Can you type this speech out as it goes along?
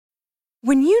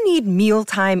When you need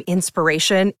mealtime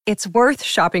inspiration, it's worth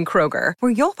shopping Kroger,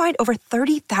 where you'll find over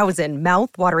 30,000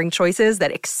 mouth-watering choices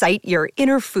that excite your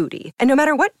inner foodie. And no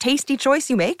matter what tasty choice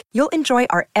you make, you'll enjoy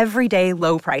our everyday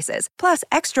low prices, plus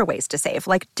extra ways to save,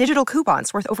 like digital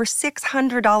coupons worth over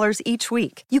 $600 each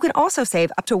week. You can also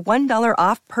save up to $1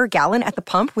 off per gallon at the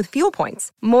pump with fuel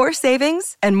points. More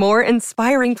savings and more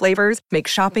inspiring flavors make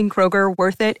shopping Kroger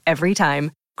worth it every time.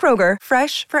 Kroger,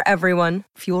 fresh for everyone.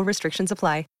 Fuel restrictions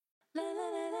apply.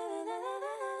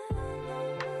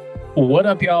 What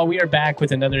up, y'all? We are back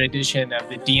with another edition of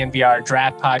the DNVR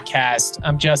Draft Podcast.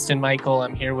 I'm Justin Michael.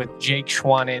 I'm here with Jake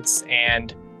Schwanitz,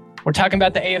 and we're talking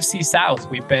about the AFC South.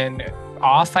 We've been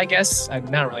off, I guess.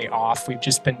 Not really off. We've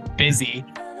just been busy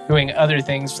doing other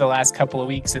things for the last couple of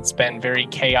weeks. It's been very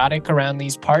chaotic around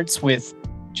these parts with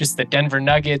just the Denver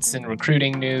Nuggets and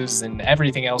recruiting news and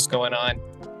everything else going on.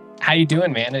 How you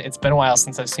doing, man? It's been a while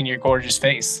since I've seen your gorgeous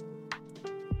face.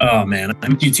 Oh, man.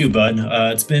 I'm you too, bud.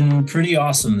 It's been pretty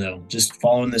awesome, though. Just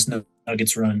following this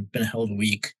Nuggets run. Been a hell of a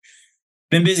week.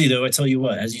 Been busy, though. I tell you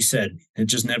what, as you said, it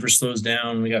just never slows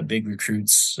down. We got big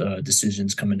recruits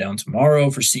decisions coming down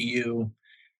tomorrow for CU.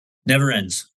 Never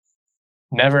ends.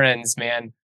 Never ends,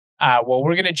 man. Well,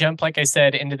 we're going to jump, like I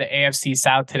said, into the AFC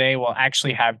South today. We'll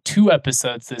actually have 2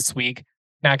 episodes this week.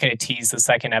 Not going to tease the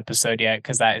second episode yet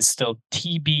because that is still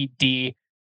TBD.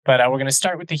 But we're going to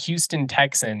start with the Houston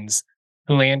Texans,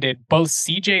 who landed both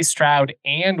CJ Stroud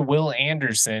and Will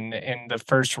Anderson in the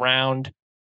first round.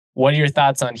 What are your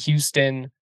thoughts on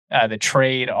Houston, the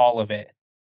trade, all of it?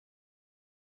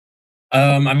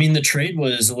 The trade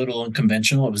was a little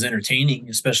unconventional. It was entertaining,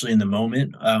 especially in the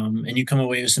moment. And you come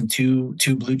away with some two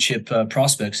blue chip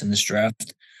prospects in this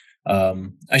draft.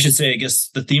 I should say, I guess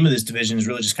the theme of this division is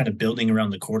really just kind of building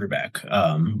around the quarterback.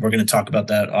 We're going to talk about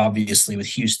that, obviously, with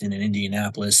Houston and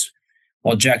Indianapolis,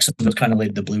 while Jacksonville kind of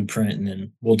laid the blueprint, and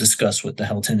then we'll discuss what the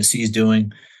hell Tennessee is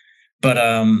doing. But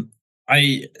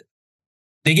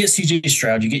they get CJ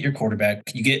Stroud, you get your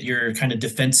quarterback, you get your kind of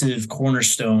defensive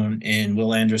cornerstone in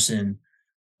Will Anderson.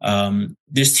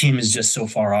 This team is just so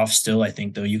far off still, I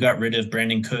think, though. You got rid of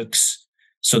Brandon Cooks.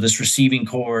 So this receiving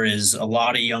core is a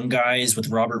lot of young guys with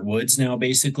Robert Woods now,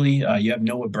 basically. You have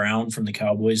Noah Brown from the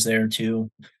Cowboys there,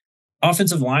 too.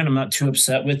 Offensive line, I'm not too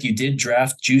upset with. You did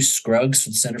draft Juice Scruggs,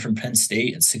 the center from Penn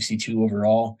State, at 62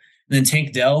 overall. And then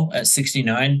Tank Dell at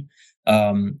 69.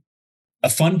 A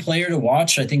fun player to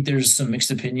watch. I think there's some mixed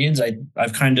opinions.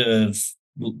 I've kind of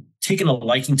taken a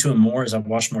liking to him more as I've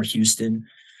watched more Houston.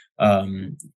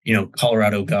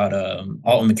 Colorado got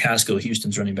Alton McCaskill,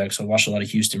 Houston's running back, so I watched a lot of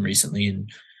Houston recently, and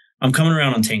I'm coming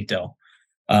around on Tank Dell.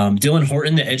 Dylan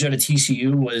Horton, the edge out of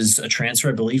TCU, was a transfer,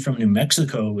 I believe, from New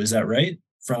Mexico. Is that right?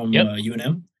 From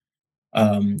UNM.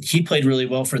 He played really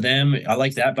well for them. I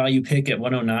like that value pick at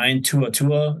 109. Tua,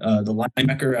 the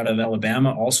linebacker out of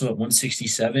Alabama, also at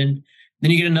 167.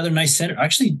 Then you get another nice center.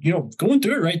 Actually, going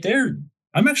through it right there,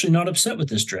 I'm actually not upset with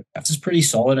this draft. It's pretty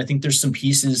solid. I think there's some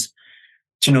pieces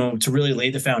to really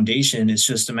lay the foundation. It's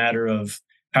just a matter of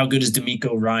how good is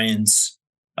D'Amico Ryans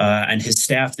and his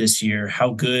staff this year.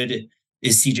 How good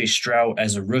is CJ Stroud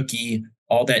as a rookie?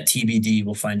 All that TBD,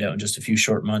 we'll find out in just a few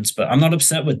short months, but I'm not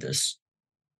upset with this.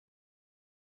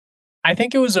 I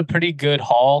think it was a pretty good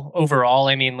haul overall.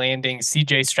 I mean, landing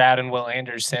CJ Stroud and Will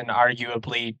Anderson,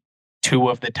 arguably 2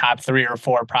 of the top 3 or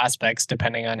 4 prospects,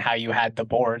 depending on how you had the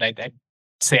board. I'd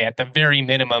say at the very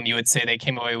minimum, you would say they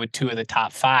came away with 2 of the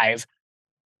top 5.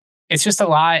 It's just a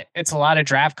lot. It's a lot of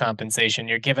draft compensation.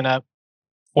 You're giving up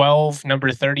 12, number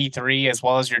 33, as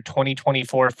well as your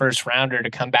 2024 first rounder to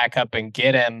come back up and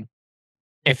get him.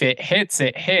 If it hits,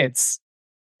 it hits.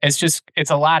 It's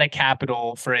a lot of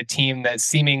capital for a team that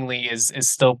seemingly is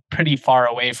still pretty far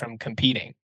away from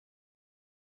competing.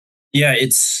 Yeah,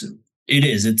 it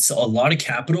is. It's a lot of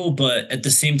capital, but at the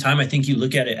same time, I think you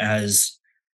look at it as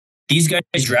these guys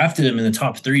drafted him in the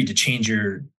top 3 to change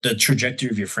the trajectory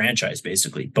of your franchise,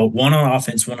 basically. But 1 on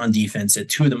offense, 1 on defense at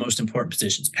 2 of the most important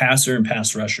positions, passer and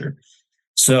pass rusher.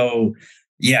 So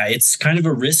yeah, it's kind of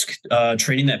a risk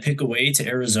trading that pick away to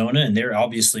Arizona, and they're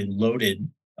obviously loaded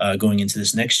going into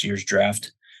this next year's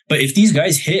draft. But if these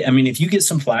guys hit, if you get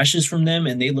some flashes from them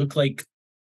and they look like,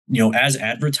 as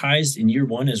advertised in year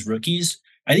 1 as rookies,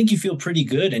 I think you feel pretty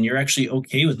good and you're actually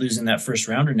okay with losing that first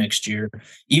rounder next year,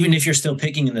 even if you're still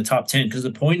picking in the top 10, because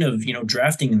the point of,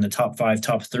 drafting in the top 5,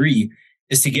 top 3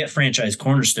 is to get franchise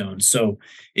cornerstones. So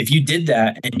if you did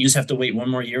that and you just have to wait 1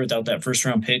 more year without that first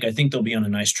round pick, I think they'll be on a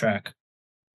nice track.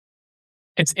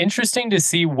 It's interesting to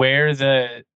see where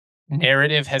the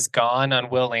narrative has gone on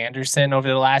Will Anderson over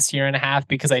the last year and a half,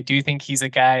 because I do think he's a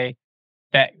guy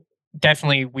that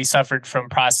definitely we suffered from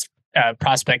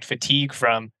prospect fatigue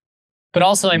from. But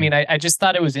also, I mean, I just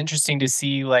thought it was interesting to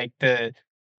see like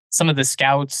some of the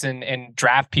scouts and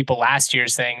draft people last year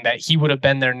saying that he would have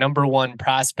been their number one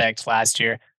prospect last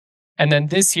year. And then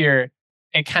this year,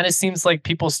 it kind of seems like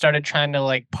people started trying to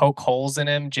like poke holes in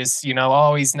him. Just,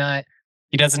 oh,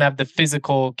 he doesn't have the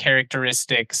physical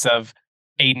characteristics of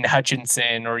Aiden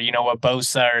Hutchinson or, a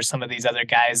Bosa or some of these other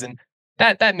guys. And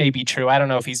that may be true. I don't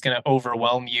know if he's going to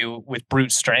overwhelm you with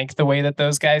brute strength the way that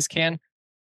those guys can.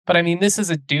 But I mean, this is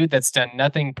a dude that's done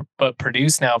nothing but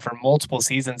produce now for multiple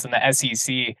seasons in the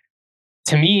SEC.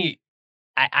 To me,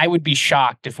 I would be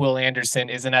shocked if Will Anderson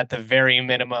isn't at the very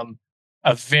minimum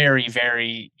a very,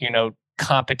 very,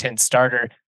 competent starter.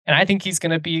 And I think he's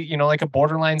going to be, like a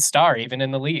borderline star even in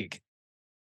the league.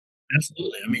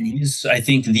 Absolutely. I mean, he's, I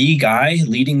think, the guy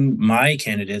leading my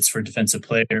candidates for defensive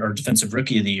player or defensive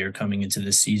rookie of the year coming into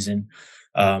this season.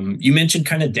 You mentioned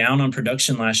kind of down on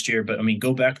production last year, but I mean,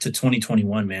 go back to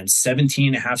 2021, man, 17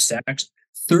 and a half sacks,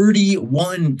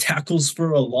 31 tackles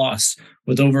for a loss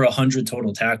with over 100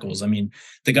 total tackles. I mean,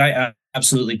 the guy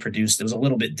absolutely produced. It was a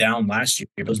little bit down last year.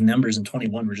 Those numbers in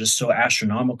 21 were just so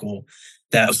astronomical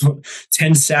that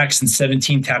 10 sacks and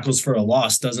 17 tackles for a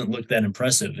loss doesn't look that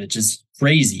impressive. It's just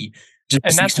crazy.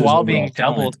 And that's while being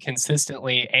doubled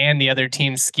consistently and the other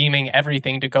team scheming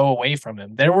everything to go away from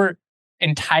him. There were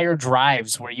entire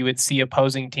drives where you would see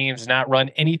opposing teams not run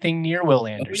anything near Will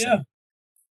Anderson.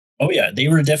 Oh, yeah. They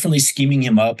were definitely scheming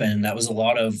him up, and that was a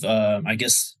lot of, I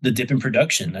guess, the dip in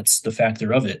production. That's the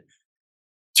factor of it.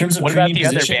 In terms of what about the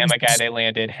other Bama guy they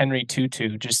landed, Henry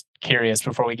Tutu? Just curious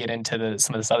before we get into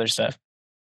some of this other stuff.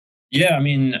 Yeah, I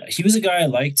mean, he was a guy I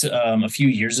liked a few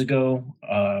years ago.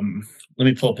 Let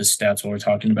me pull up his stats while we're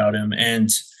talking about him. And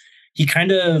he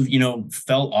kind of,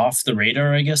 fell off the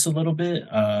radar, I guess, a little bit.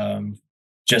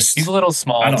 He's a little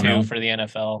small, too, for the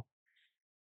NFL.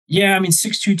 Yeah, I mean,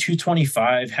 6'2",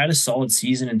 225, had a solid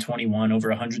season in 21, over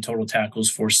 100 total tackles,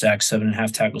 4 sacks,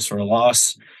 7.5 tackles for a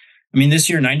loss. I mean, this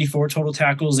year, 94 total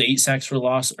tackles, 8 sacks for a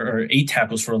loss, or 8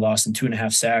 tackles for a loss and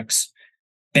 2.5 sacks.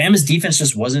 Bama's defense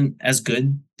just wasn't as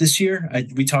good this year.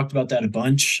 We talked about that a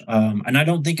bunch. And I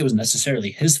don't think it was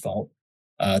necessarily his fault.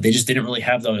 They just didn't really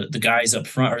have the guys up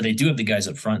front, or they do have the guys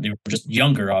up front. They were just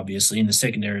younger, obviously, and the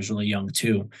secondary is really young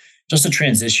too. Just a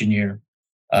transition year.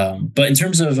 But in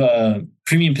terms of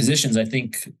premium positions, I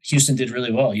think Houston did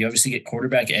really well. You obviously get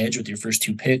quarterback edge with your first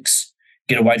 2 picks,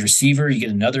 get a wide receiver, you get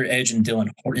another edge in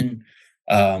Dylan Horton,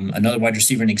 another wide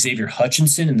receiver in Xavier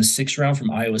Hutchinson in the 6th round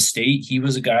from Iowa State. He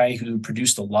was a guy who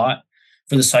produced a lot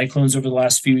for the Cyclones over the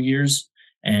last few years.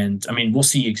 And I mean, we'll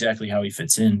see exactly how he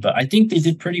fits in, but I think they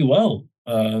did pretty well,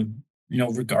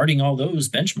 regarding all those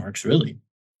benchmarks, really.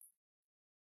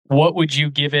 What would you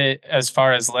give it as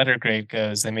far as letter grade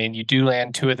goes? I mean, you do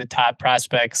land 2 of the top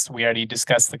prospects. We already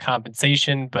discussed the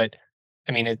compensation, but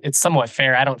I mean, it's somewhat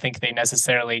fair. I don't think they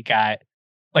necessarily got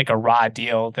like a raw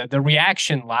deal. The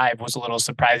reaction live was a little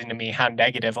surprising to me how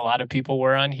negative a lot of people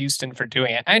were on Houston for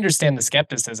doing it. I understand the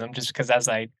skepticism just because, as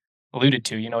I alluded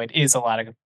to, it is a lot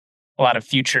of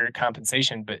future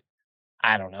compensation, but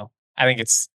I don't know. I think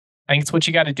it's what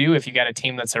you got to do if you got a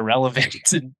team that's irrelevant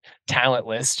and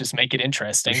talentless. Just make it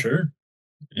interesting. For sure.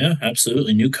 Yeah,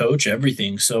 absolutely. New coach,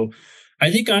 everything. So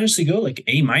I think honestly go like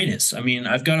A-. I mean,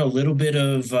 I've got a little bit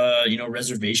of,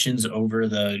 reservations over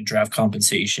the draft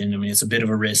compensation. I mean, it's a bit of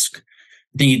a risk.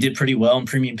 I think you did pretty well in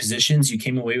premium positions. You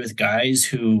came away with guys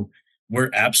who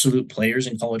were absolute players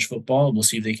in college football. We'll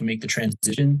see if they can make the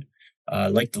transition.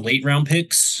 Like the late round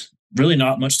picks, really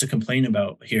not much to complain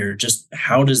about here. Just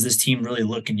how does this team really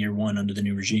look in year 1 under the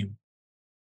new regime?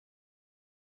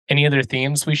 Any other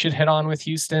themes we should hit on with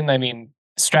Houston? I mean,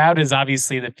 Stroud is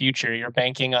obviously the future. You're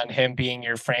banking on him being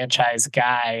your franchise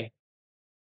guy.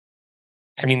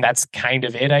 I mean, that's kind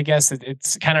of it, I guess.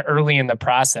 It's kind of early in the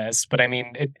process, but I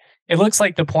mean, it looks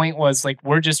like the point was like,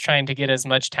 we're just trying to get as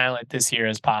much talent this year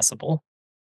as possible.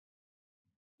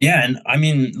 Yeah, and I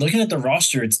mean, looking at the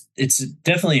roster, it's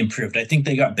definitely improved. I think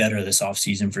they got better this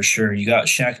offseason for sure. You got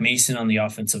Shaq Mason on the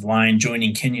offensive line,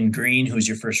 joining Kenyon Green, who was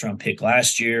your first-round pick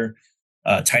last year.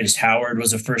 Titus Howard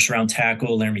was a first-round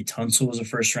tackle. Laramie Tunsil was a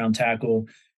first-round tackle.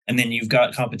 And then you've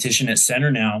got competition at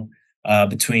center now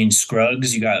between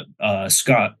Scruggs. You got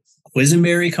Scott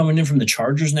Quisenberry coming in from the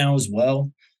Chargers now as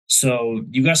well. So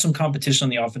you got some competition on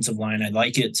the offensive line. I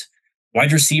like it.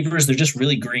 Wide receivers, they're just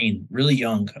really green, really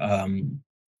young.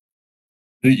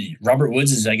 Robert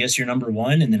Woods is, I guess, your number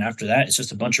 1. And then after that, it's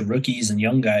just a bunch of rookies and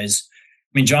young guys.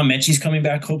 I mean, John Mechie's coming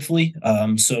back, hopefully.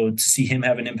 So to see him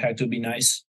have an impact would be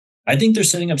nice. I think they're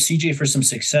setting up CJ for some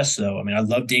success, though. I mean, I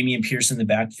love Dameon Pierce in the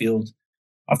backfield.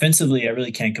 Offensively, I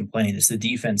really can't complain. It's the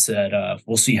defense that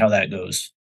we'll see how that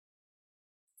goes.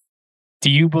 Do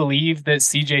you believe that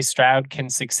CJ Stroud can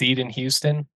succeed in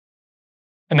Houston?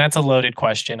 And that's a loaded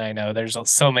question. I know there's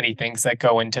so many things that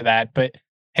go into that, but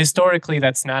historically,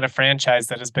 that's not a franchise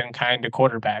that has been kind to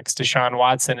quarterbacks. Deshaun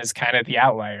Watson is kind of the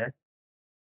outlier.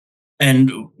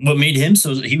 And what made him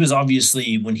he was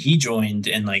obviously, when he joined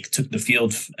and like took the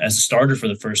field as a starter for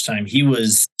the first time, he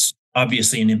was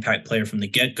obviously an impact player from the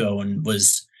get-go and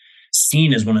was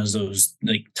seen as one of those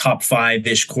like top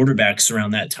 5-ish quarterbacks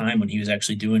around that time when he was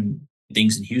actually doing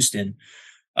things in Houston.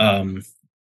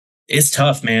 It's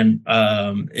tough, man.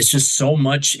 It's just so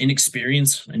much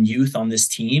inexperience and youth on this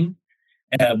team.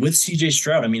 With CJ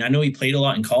Stroud, I mean, I know he played a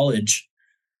lot in college,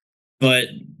 but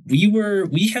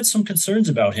we had some concerns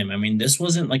about him. I mean, this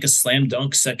wasn't like a slam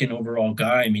dunk second overall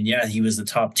guy. I mean, yeah, he was the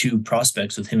top 2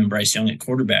 prospects with him and Bryce Young at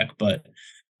quarterback, but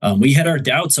we had our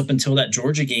doubts up until that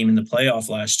Georgia game in the playoff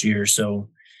last year. So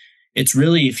it's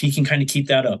really, if he can kind of keep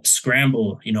that up,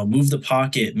 scramble, move the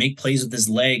pocket, make plays with his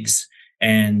legs,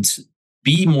 and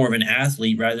be more of an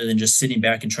athlete rather than just sitting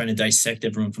back and trying to dissect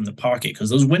everyone from the pocket, because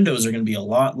those windows are going to be a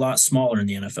lot smaller in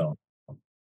the NFL.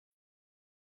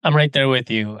 I'm right there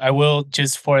with you. I will,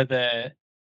 just for the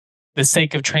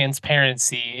sake of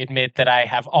transparency, admit that I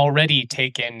have already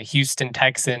taken Houston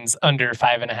Texans under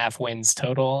 5.5 wins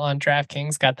total on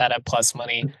DraftKings. Got that at plus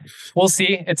money. We'll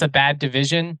see. It's a bad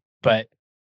division, but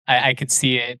I could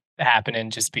see it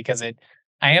happening just because I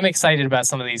am excited about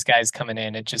some of these guys coming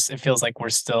in. It feels like we're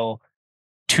still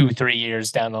 2-3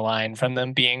 years down the line from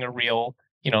them being a real,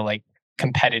 like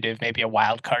competitive, maybe a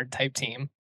wild card type team.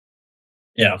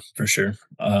 Yeah, for sure.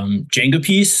 Jenga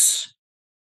piece,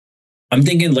 I'm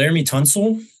thinking Laramie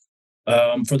Tunsil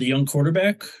for the young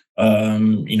quarterback.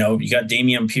 You got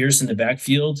Dameon Pierce in the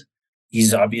backfield.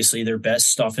 He's obviously their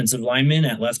best offensive lineman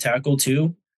at left tackle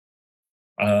too.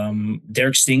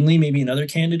 Derek Stingley, maybe another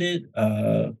candidate.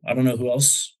 I don't know who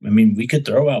else. I mean, we could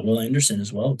throw out Will Anderson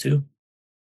as well too.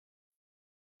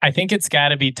 I think it's got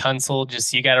to be Tunsil.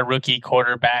 Just, you got a rookie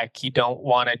quarterback. You don't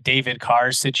want a David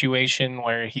Carr situation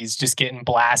where he's just getting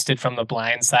blasted from the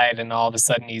blind side and all of a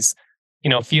sudden he's,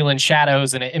 feeling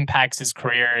shadows and it impacts his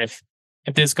career. If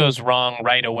this goes wrong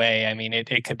right away, I mean,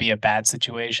 it could be a bad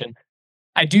situation.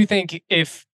 I do think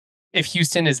if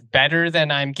Houston is better than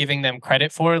I'm giving them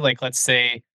credit for, like, let's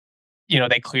say,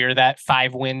 they clear that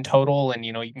 5-win total and,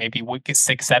 maybe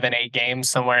 6, 7, 8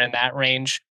 games, somewhere in that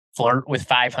range, flirt with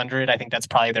 500. I think that's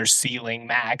probably their ceiling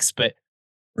max, but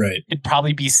right, it'd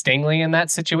probably be Stingley in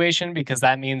that situation because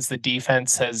that means the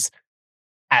defense has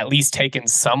at least taken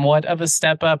somewhat of a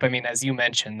step up. I mean, as you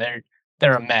mentioned,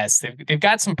 they're a mess. They've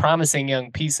got some promising young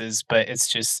pieces, but it's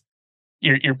just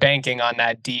you're banking on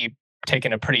that deep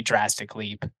taking a pretty drastic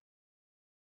leap.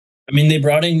 I mean, they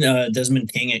brought in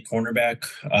Desmond King at cornerback.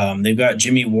 They've got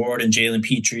Jimmy Ward and Jalen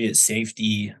Petrie at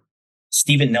safety.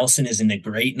 Steven Nelson is in a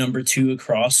great number 2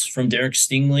 across from Derek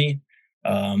Stingley.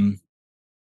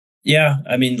 Yeah,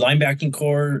 I mean, linebacking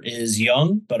core is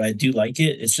young, but I do like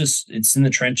it. It's in the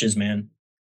trenches, man.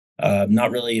 Not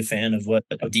really a fan of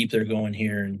how deep they're going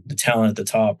here and the talent at the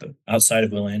top outside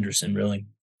of Will Anderson, really.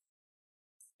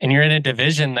 And you're in a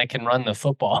division that can run the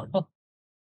football.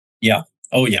 Yeah.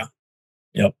 Oh, yeah.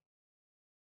 Yep.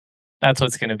 That's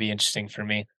what's going to be interesting for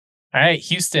me. All right,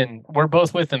 Houston, we're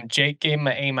both with them. Jake gave him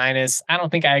an A-. I don't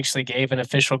think I actually gave an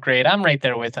official grade. I'm right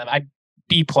there with him.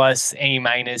 B+,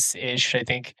 A-ish. I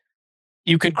think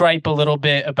you could gripe a little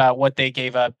bit about what they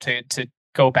gave up to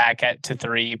go back to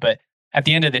 3, but at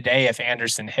the end of the day, if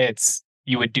Anderson hits,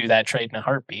 you would do that trade in a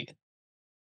heartbeat.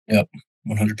 Yep,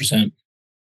 100%.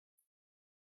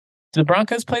 Do the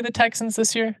Broncos play the Texans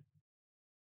this year?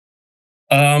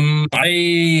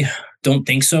 I don't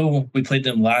think so. We played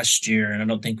them last year, and I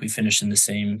don't think we finished in the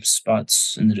same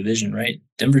spots in the division, right?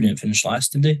 Denver didn't finish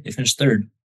last, did they? They finished 3rd,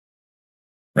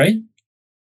 right?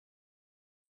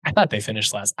 I thought they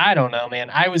finished last. I don't know, man.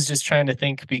 I was just trying to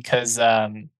think because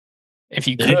if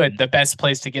you could, the best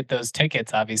place to get those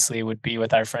tickets, obviously, would be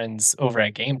with our friends over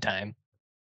at Game Time.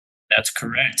 That's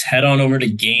correct. Head on over to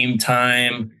Game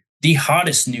Time, the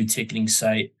hottest new ticketing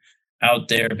site out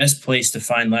there. Best place to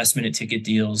find last-minute ticket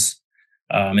deals.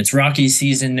 It's Rocky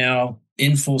season now,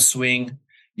 in full swing.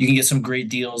 You can get some great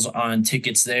deals on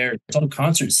tickets there. It's all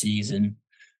concert season.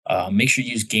 Make sure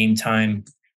you use Game Time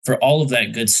for all of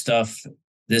that good stuff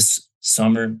this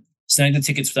summer. Snag the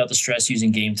tickets without the stress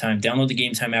using Game Time. Download the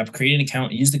Game Time app, create an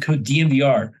account, and use the code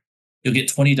DNVR. You'll get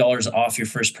 $20 off your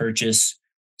first purchase.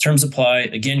 Terms apply.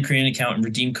 Again, create an account and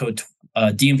redeem code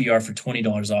DNVR for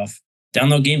 $20 off.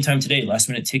 Download Game Time today.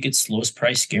 Last-minute tickets, lowest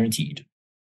price guaranteed.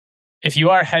 If you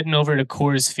are heading over to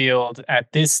Coors Field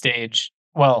at this stage,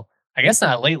 well, I guess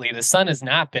not lately. The sun has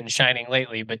not been shining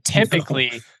lately, but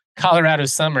typically Colorado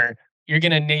summer, you're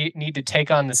going to need to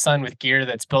take on the sun with gear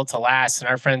that's built to last. And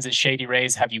our friends at Shady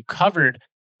Rays have you covered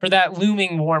for that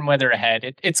looming warm weather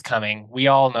ahead. It's coming. We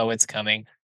all know it's coming.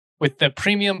 With the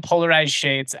premium polarized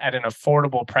shades at an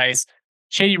affordable price,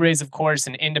 Shady Rays, of course,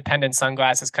 an independent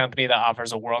sunglasses company that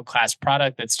offers a world-class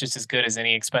product that's just as good as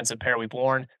any expensive pair we've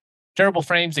worn. Durable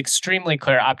frames, extremely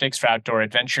clear optics for outdoor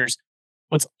adventures.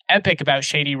 What's epic about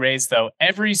Shady Rays, though,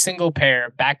 every single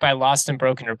pair backed by lost and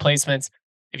broken replacements.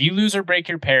 If you lose or break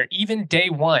your pair, even day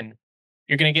one,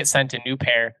 you're going to get sent a new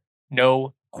pair.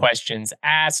 No questions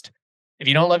asked. If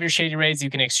you don't love your Shady Rays, you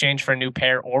can exchange for a new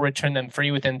pair or return them free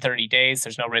within 30 days.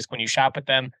 There's no risk when you shop with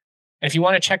them. And if you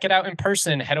want to check it out in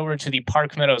person, head over to the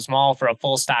Park Meadows Mall for a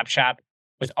full stop shop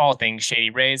with all things Shady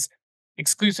Rays.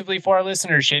 Exclusively for our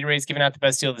listeners, Shady Rays giving out the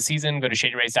best deal of the season. Go to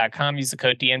shadyrays.com, use the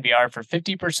code DNVR for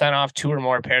 50% off 2 or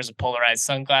more pairs of polarized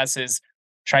sunglasses.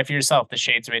 Try for yourself. The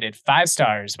shades rated 5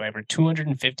 stars by over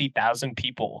 250,000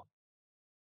 people.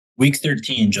 Week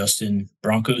 13, Justin.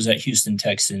 Broncos at Houston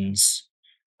Texans.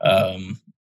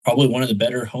 Probably one of the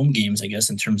better home games, I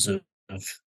guess, in terms of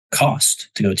cost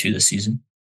to go to this season.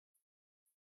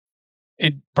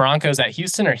 Broncos at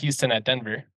Houston or Houston at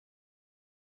Denver?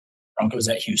 Broncos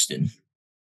at Houston.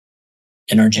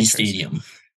 NRG Stadium.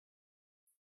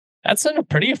 That's a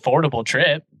pretty affordable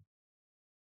trip.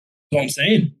 That's what I'm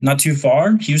saying. Not too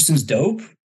far. Houston's dope.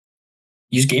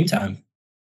 Use Game Time.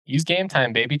 Use Game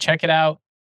Time, baby. Check it out.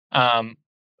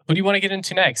 Who do you want to get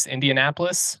into next?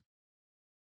 Indianapolis?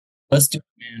 Let's do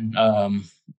it, man.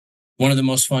 One of the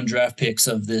most fun draft picks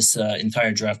of this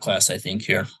entire draft class, I think,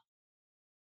 here.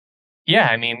 Yeah,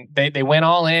 I mean, they went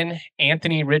all in.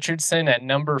 Anthony Richardson at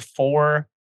number 4.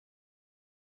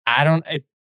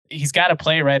 He's got to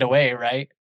play right away, right?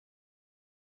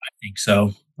 I think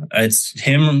so. It's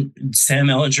him, Sam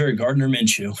Ehlinger, Gardner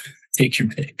Minshew. Take your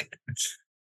pick.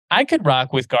 I could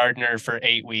rock with Gardner for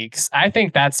 8 weeks. I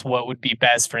think that's what would be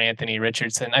best for Anthony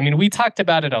Richardson. I mean, we talked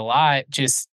about it a lot.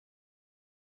 Just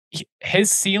his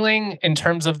ceiling in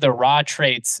terms of the raw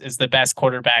traits is the best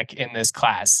quarterback in this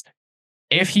class.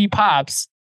 If he pops,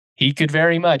 he could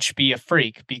very much be a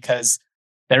freak because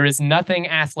there is nothing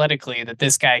athletically that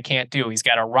this guy can't do. He's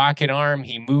got a rocket arm.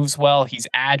 He moves well. He's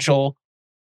agile.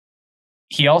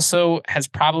 He also has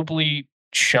probably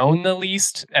shown the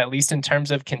least, at least in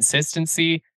terms of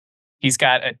consistency. He's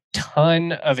got a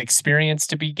ton of experience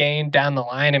to be gained down the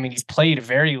line. I mean, he's played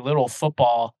very little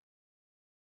football.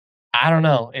 I don't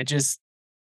know. This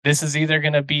is either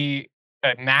going to be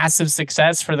a massive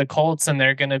success for the Colts and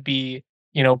they're going to be,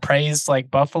 praised like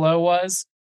Buffalo was.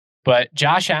 But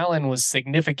Josh Allen was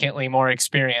significantly more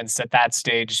experienced at that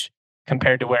stage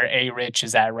compared to where A-Rich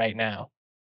is at right now.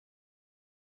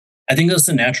 I think that's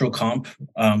the natural comp,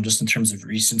 just in terms of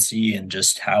recency and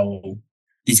just how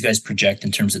these guys project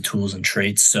in terms of tools and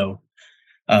traits. So,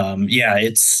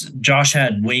 it's Josh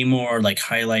had way more like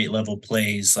highlight level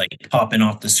plays, like popping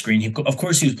off the screen. Of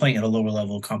course, he was playing at a lower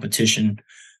level of competition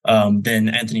than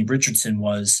Anthony Richardson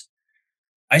was.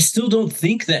 I still don't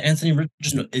think that Anthony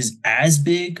Richardson is as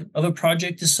big of a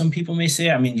project as some people may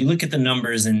say. I mean, you look at the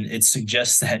numbers and it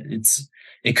suggests that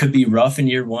it could be rough in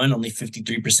year one, only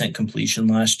 53% completion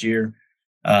last year,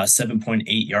 7.8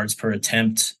 yards per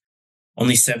attempt,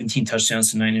 only 17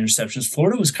 touchdowns to 9 interceptions.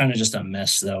 Florida was kind of just a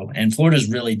mess, though. And Florida's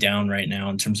really down right now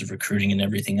in terms of recruiting and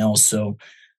everything else. So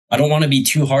I don't want to be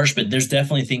too harsh, but there's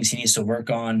definitely things he needs to work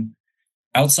on.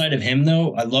 Outside of him,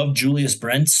 though, I love Julius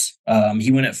Brents.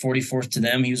 He went at 44th to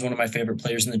them. He was one of my favorite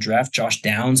players in the draft. Josh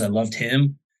Downs, I loved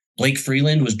him. Blake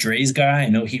Freeland was Dre's guy. I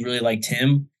know he really liked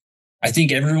him. I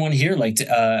think everyone here liked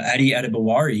Adi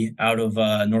Adebawari out of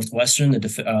Northwestern,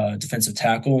 the defensive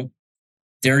tackle.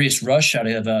 Darius Rush out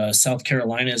of South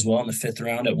Carolina as well in the 5th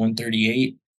round at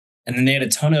 138. And then they had a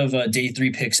ton of day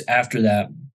 3 picks after that.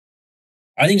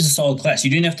 I think it's a solid class.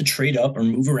 You didn't have to trade up or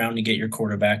move around to get your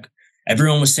quarterback.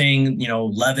 Everyone was saying,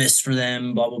 Levis for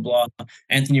them, blah, blah, blah.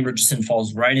 Anthony Richardson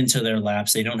falls right into their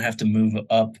laps. They don't have to move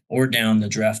up or down the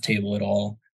draft table at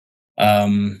all.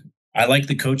 I like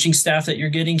the coaching staff that you're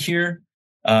getting here.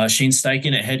 Shane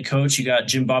Steichen at head coach. You got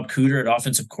Jim Bob Cooter at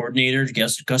offensive coordinator.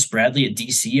 Gus Bradley at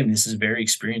DC. I mean, this is a very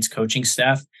experienced coaching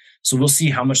staff. So we'll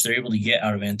see how much they're able to get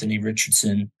out of Anthony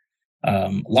Richardson.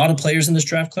 A lot of players in this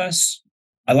draft class.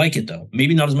 I like it, though.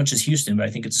 Maybe not as much as Houston, but I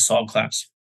think it's a solid class.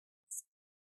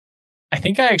 I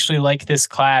think I actually like this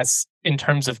class in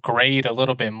terms of grade a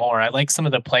little bit more. I like some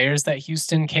of the players that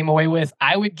Houston came away with.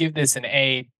 I would give this an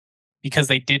A because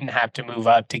they didn't have to move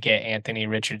up to get Anthony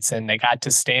Richardson. They got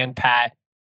to stand pat.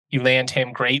 You land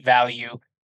him great value.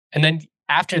 And then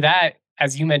after that,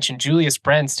 as you mentioned, Julius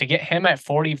Brents, to get him at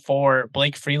 44,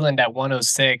 Blake Freeland at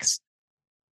 106.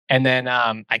 And then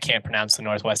I can't pronounce the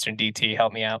Northwestern DT.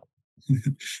 Help me out.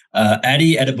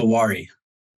 Adi Edibawari.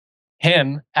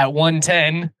 Him at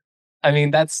 110. I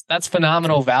mean, that's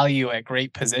phenomenal value at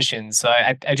great positions. So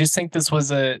I just think this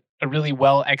was a really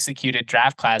well executed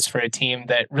draft class for a team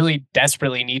that really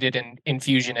desperately needed an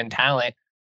infusion in talent.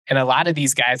 And a lot of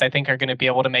these guys, I think, are going to be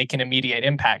able to make an immediate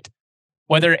impact.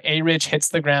 Whether A Rich hits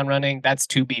the ground running, that's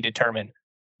to be determined.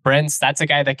 Brent's, that's a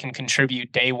guy that can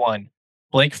contribute day one.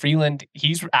 Blake Freeland,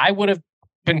 I would have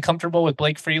been comfortable with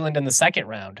Blake Freeland in the second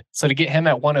round. So to get him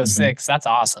at 106, that's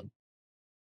awesome.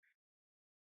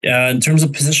 In terms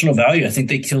of positional value, I think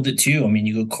they killed it too. I mean,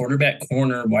 you go quarterback,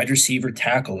 corner, wide receiver,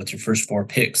 tackle with your first 4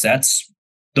 picks.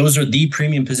 Those are the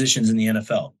premium positions in the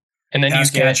NFL. And then Pass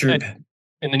catcher.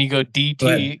 And then you go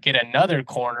DT, get another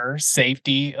corner,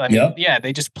 safety. I mean, yeah,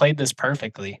 they just played this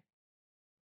perfectly.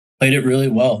 Played it really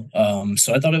well.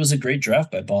 So I thought it was a great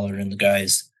draft by Baller and the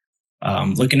guys.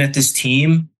 Looking at this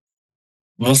team,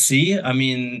 we'll see. I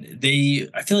mean,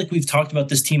 I feel like we've talked about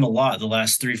this team a lot the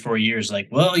last 3-4 years. Like,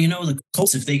 well, the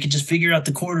Colts, if they could just figure out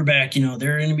the quarterback,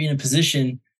 they're going to be in a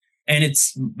position. And it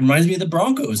reminds me of the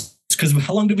Broncos, because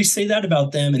how long did we say that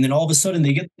about them? And then all of a sudden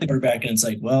they get the quarterback and it's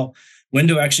like, well,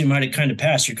 window actually might have kind of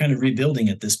passed. You're kind of rebuilding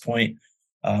at this point.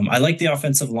 I like the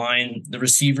offensive line, the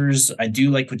receivers. I do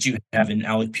like what you have in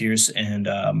Alec Pierce and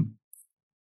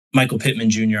Michael Pittman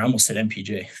Jr. I almost said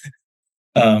MPJ.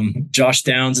 Josh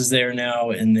Downs is there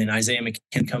now, and then Isaiah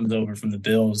McKinnon comes over from the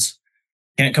Bills.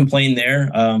 Can't complain there.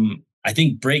 I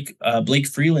think Blake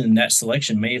Freeland in that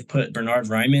selection may have put Bernard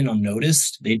Ryman on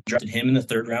notice. They drafted him in the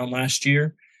 3rd round last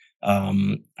year.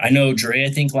 I know Dre, I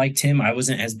think, liked him. I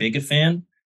wasn't as big a fan.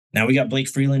 Now we got Blake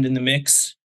Freeland in the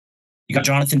mix. You got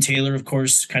Jonathan Taylor, of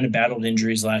course, kind of battled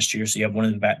injuries last year, so you have one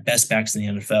of the best backs in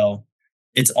the NFL.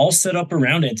 It's all set up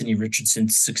around Anthony Richardson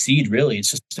to succeed, really.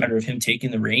 It's just a matter of him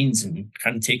taking the reins and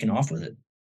kind of taking off with it.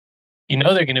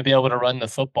 They're going to be able to run the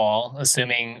football,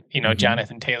 assuming,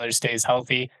 Jonathan Taylor stays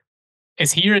healthy.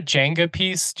 Is he your Jenga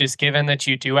piece, just given that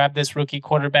you do have this rookie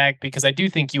quarterback? Because I do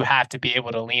think you have to be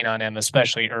able to lean on him,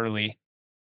 especially early.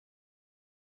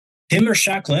 Him or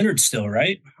Shaq Leonard still,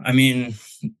 right? I mean,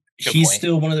 he's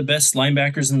still one of the best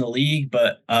linebackers in the league,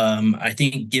 but I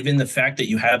think given the fact that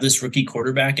you have this rookie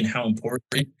quarterback and how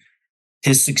important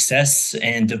his success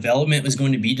and development was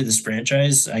going to be to this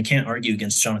franchise, I can't argue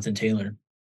against Jonathan Taylor.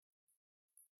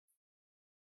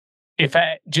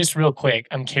 Just real quick,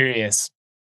 I'm curious.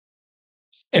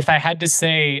 If I had to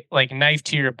say, like, knife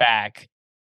to your back,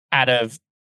 out of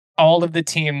all of the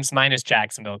teams minus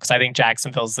Jacksonville, because I think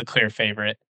Jacksonville's the clear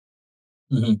favorite,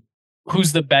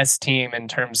 who's the best team in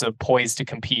terms of poised to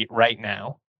compete right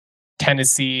now?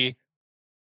 Tennessee,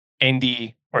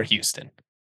 Indy, or Houston?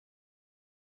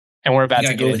 And we're about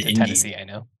to get into Tennessee, I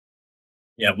know.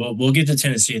 Yeah, we'll get to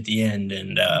Tennessee at the end.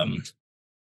 And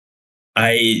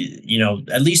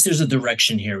at least there's a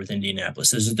direction here with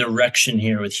Indianapolis. There's a direction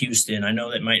here with Houston. I know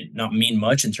that might not mean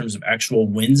much in terms of actual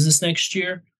wins this next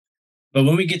year. But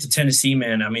when we get to Tennessee,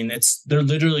 man, I mean, they're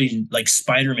literally like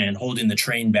Spider-Man holding the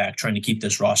train back, trying to keep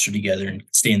this roster together and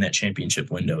stay in that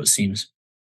championship window, it seems.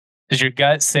 Does your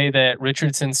gut say that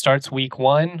Richardson starts week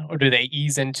 1, or do they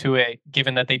ease into it,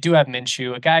 given that they do have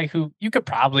Minshew, a guy who you could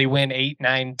probably win 8,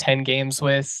 9, 10 games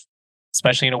with,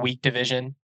 especially in a weak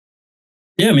division?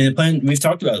 Yeah, I mean, we've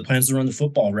talked about the plans to run the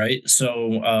football, right?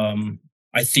 So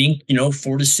I think,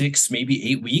 4 to 6,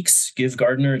 maybe 8 weeks, give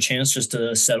Gardner a chance just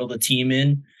to settle the team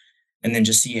in. And then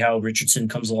just see how Richardson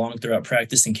comes along throughout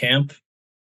practice and camp.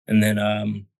 And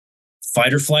then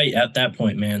fight or flight at that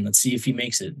point, man. Let's see if he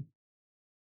makes it.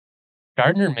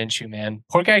 Gardner Minshew, man.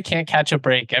 Poor guy can't catch a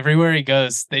break. Everywhere he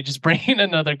goes, they just bring in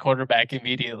another quarterback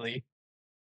immediately.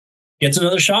 Gets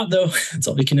another shot, though. That's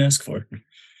all we can ask for.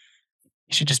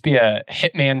 He should just be a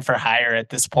hitman for hire at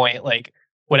this point. Like,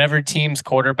 whatever team's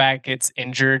quarterback gets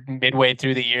injured midway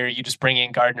through the year, you just bring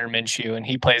in Gardner Minshew, and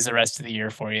he plays the rest of the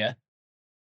year for you.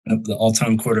 The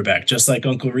all-time quarterback, just like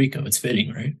Uncle Rico. It's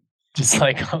fitting, right? Just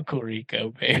like Uncle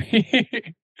Rico,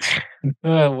 baby.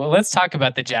 Well, let's talk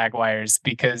about the Jaguars,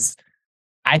 because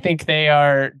I think they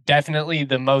are definitely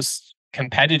the most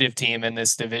competitive team in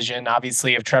this division.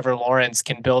 Obviously, if Trevor Lawrence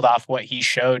can build off what he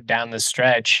showed down the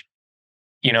stretch,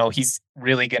 he's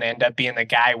really going to end up being the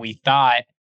guy we thought.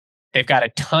 They've got a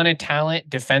ton of talent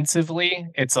defensively.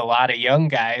 It's a lot of young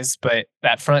guys, but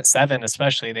that front 7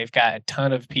 especially, they've got a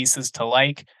ton of pieces to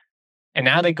like. And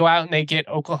now they go out and they get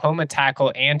Oklahoma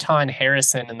tackle Anton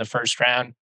Harrison in the first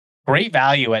round. Great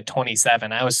value at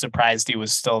 27. I was surprised he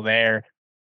was still there.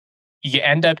 You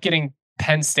end up getting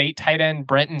Penn State tight end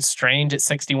Brenton Strange at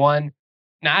 61.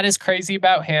 Not as crazy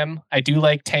about him. I do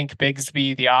like Tank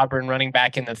Bigsby, the Auburn running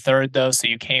back, in the 3rd, though, so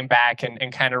you came back and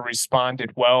kind of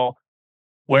responded well.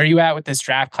 Where are you at with this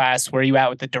draft class? Where are you at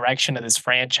with the direction of this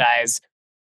franchise?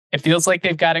 It feels like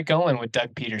they've got it going with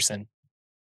Doug Peterson.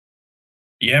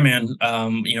 Yeah, man.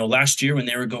 Last year when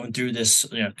they were going through this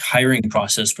hiring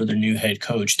process for their new head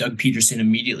coach, Doug Peterson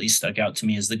immediately stuck out to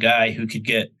me as the guy who could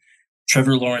get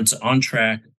Trevor Lawrence on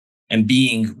track and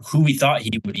being who we thought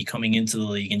he would be coming into the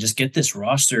league and just get this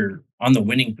roster on the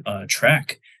winning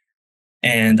track.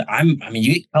 And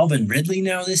you get Calvin Ridley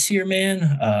now this year,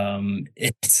 man.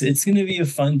 It's going to be a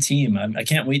fun team. I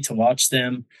can't wait to watch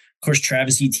them. Of course,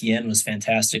 Travis Etienne was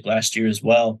fantastic last year as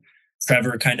well.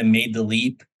 Trevor kind of made the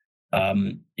leap.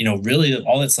 Really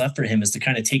all that's left for him is to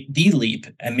kind of take the leap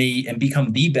and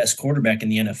become the best quarterback in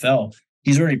the NFL.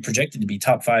 He's already projected to be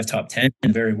top 5, top 10,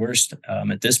 and very worst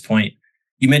at this point.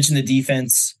 You mentioned the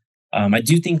defense. I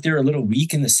do think they're a little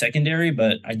weak in the secondary,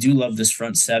 but I do love this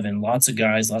front seven. Lots of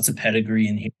guys, lots of pedigree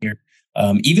in here.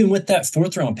 Even with that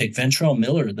 4th round pick, Ventrell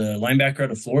Miller, the linebacker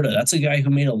out of Florida, that's a guy who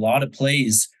made a lot of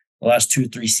plays the last 2 or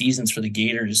 3 seasons for the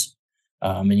Gators.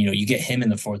 You get him in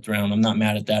the 4th round. I'm not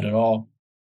mad at that at all.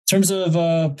 In terms of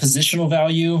positional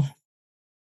value,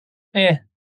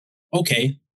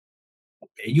 okay.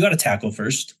 You got to tackle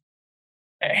first.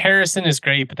 Harrison is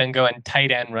great, but then going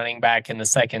tight end, running back in the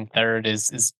 2nd, 3rd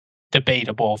is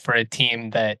debatable for a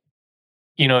team that,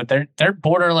 they're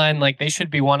borderline, like they should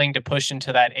be wanting to push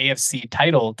into that AFC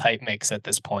title type mix at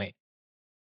this point.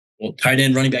 Well, tight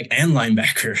end, running back, and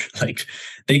linebacker, like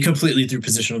they completely threw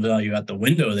positional value out the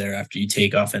window there after you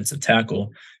take offensive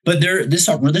tackle. But this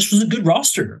was a good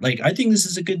roster. Like I think this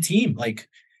is a good team. Like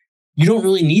you don't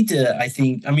really need to.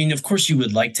 Of course you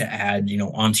would like to add,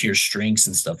 onto your strengths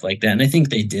and stuff like that. And I think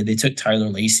they did. They took Tyler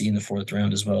Lacey in the 4th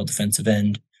round as well, defensive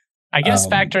end. I guess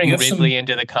factoring Ridley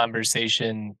into the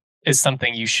conversation is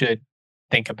something you should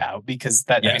think about because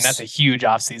that's a huge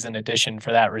offseason addition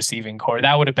for that receiving core.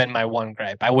 That would have been my one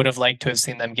gripe. I would have liked to have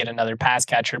seen them get another pass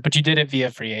catcher, but you did it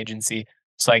via free agency.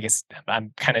 So I guess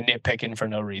I'm kind of nitpicking for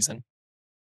no reason.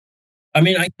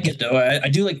 I get though. I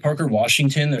do like Parker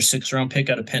Washington, their 6th round pick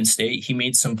out of Penn State. He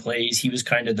made some plays. He was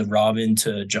kind of the Robin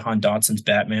to Jahan Dotson's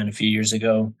Batman a few years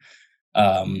ago.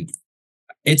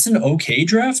 It's an okay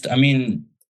draft.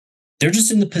 They're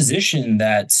just in the position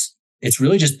that it's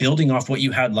really just building off what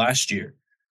you had last year.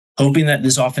 Hoping that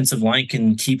this offensive line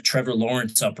can keep Trevor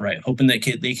Lawrence upright, hoping that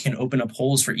they can open up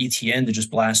holes for ETN to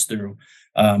just blast through,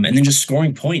 and then just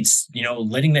scoring points,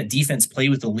 letting that defense play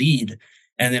with the lead.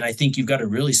 And then I think you've got a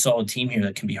really solid team here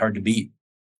that can be hard to beat.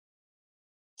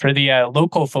 For the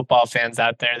local football fans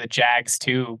out there, the Jags,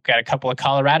 too, got a couple of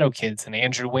Colorado kids, and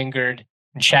Andrew Wingard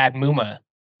and Chad Muma.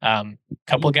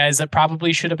 Couple of guys that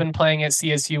probably should have been playing at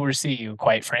CSU or CU,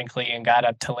 quite frankly, and got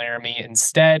up to Laramie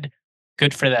instead.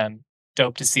 Good for them.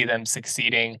 Dope to see them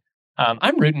succeeding.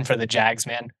 I'm rooting for the Jags,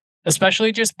 man,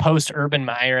 especially just post Urban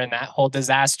Meyer and that whole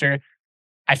disaster.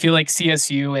 I feel like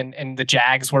CSU and the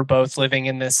Jags were both living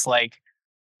in this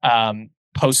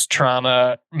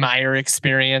post-trauma Meyer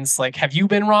experience. Like, have you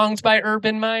been wronged by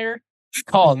Urban Meyer?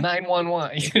 Call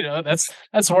 911.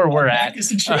 That's where we're at.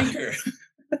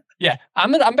 Yeah,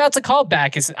 I'm about to call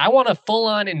back. I want a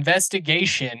full-on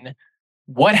investigation.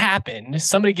 What happened?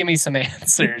 Somebody give me some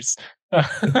answers.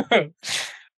 But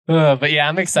yeah,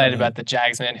 I'm excited about the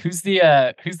Jags, man. Who's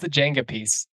the Jenga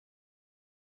piece?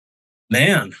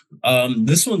 Man,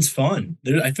 this one's fun.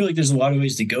 I feel like there's a lot of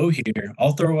ways to go here.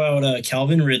 I'll throw out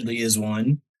Calvin Ridley as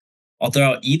one. I'll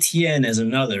throw out ETN as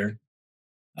another.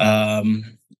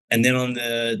 And then on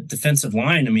the defensive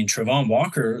line, Travon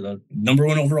Walker, the number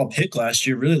 1 overall pick last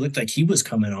year, really looked like he was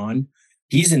coming on.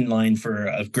 He's in line for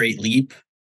a great leap.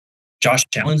 Josh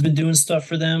Allen's been doing stuff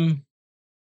for them.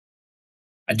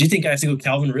 I do think I have to go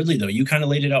Calvin Ridley, though. You kind of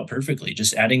laid it out perfectly,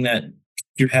 just adding that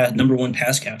your number 1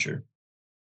 pass catcher.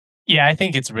 Yeah, I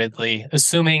think it's Ridley,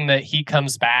 assuming that he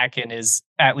comes back and is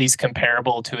at least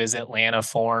comparable to his Atlanta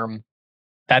form.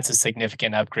 That's a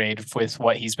significant upgrade with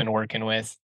what he's been working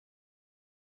with.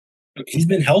 He's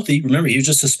been healthy. Remember, he was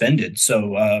just suspended.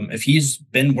 So if he's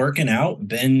been working out,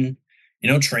 been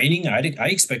training, I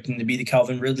expect him to be the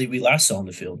Calvin Ridley we last saw on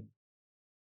the field.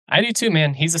 I do too,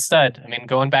 man. He's a stud.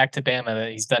 Going back to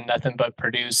Bama, he's done nothing but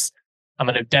produce. I'm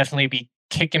going to definitely be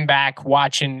kicking back,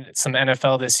 watching some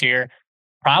NFL this year.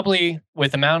 Probably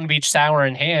with a Mountain Beach Sour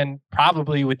in hand,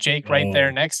 probably with Jake right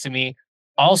there next to me,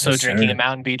 also drinking a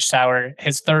Mountain Beach Sour,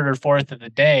 his 3rd or 4th of the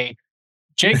day.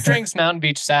 Jake drinks Mountain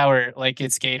Beach Sour like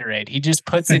it's Gatorade. He just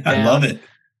puts it down. I love it.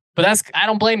 But I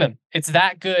don't blame him. It's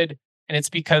that good. And it's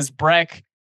because Breck,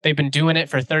 they've been doing it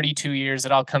for 32 years.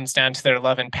 It all comes down to their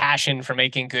love and passion for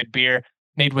making good beer,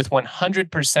 made with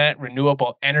 100%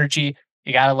 renewable energy.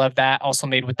 You got to love that. Also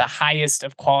made with the highest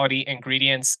of quality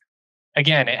ingredients.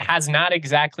 Again, it has not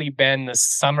exactly been the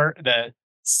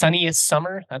sunniest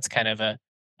summer. That's kind of a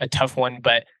tough one,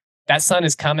 but that sun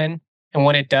is coming. And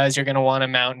when it does, you're going to want a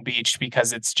mountain beach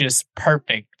because it's just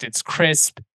perfect. It's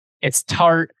crisp, it's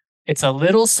tart, it's a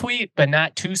little sweet, but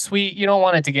not too sweet. You don't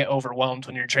want it to get overwhelmed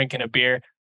when you're drinking a beer.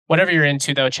 Whatever you're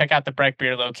into, though, check out the Breck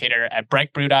Beer Locator at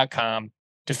breckbrew.com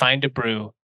to find a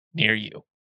brew near you.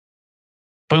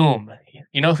 Boom.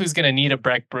 You know who's going to need a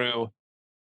Breck brew?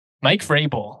 Mike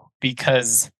Vrabel,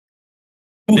 because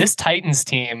this Titans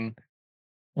team,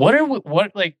 what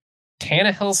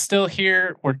Tannehill's still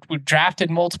here. We've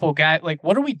drafted multiple guys. Like,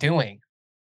 what are we doing?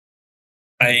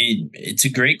 It's a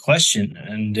great question,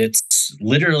 and it's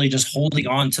literally just holding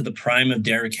on to the prime of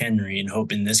Derrick Henry and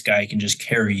hoping this guy can just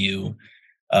carry you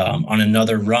on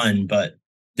another run. But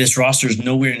this roster is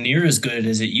nowhere near as good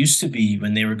as it used to be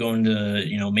when they were going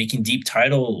to, making deep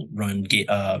title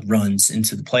runs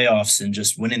into the playoffs and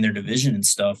just winning their division and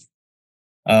stuff.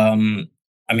 You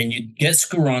get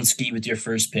Skoronski with your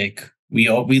first pick.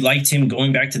 We liked him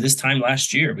going back to this time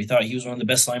last year. We thought he was one of the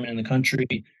best linemen in the country.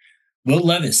 Will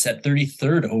Levis at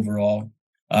 33rd overall.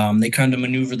 They kind of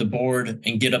maneuver the board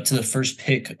and get up to the first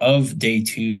pick of day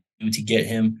 2 to get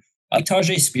him.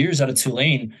 Tajay Spears out of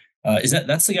Tulane.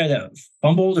 That's the guy that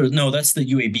fumbled, or no? That's the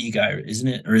UAB guy, isn't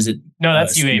it? Or is it? No,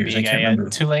 that's Spears? UAB I guy. can't remember.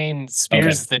 Tulane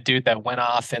Spears is the dude that went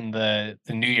off in the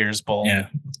New Year's Bowl. Yeah,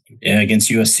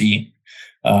 against USC.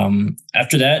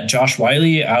 After that, Josh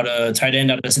Wiley tight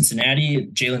end out of Cincinnati.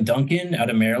 Jalen Duncan out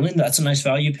of Maryland. That's a nice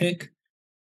value pick.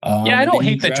 I don't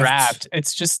hate the draft.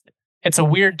 It's a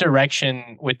weird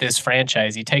direction with this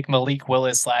franchise. You take Malik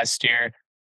Willis last year.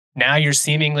 Now you're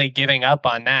seemingly giving up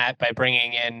on that by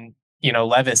bringing in,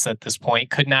 Levis at this point.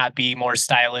 Could not be more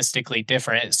stylistically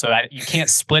different. So you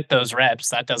can't split those reps.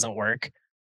 That doesn't work.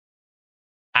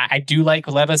 I do like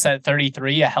Levis at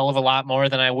 33 a hell of a lot more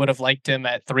than I would have liked him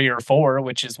at 3 or 4,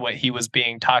 which is what he was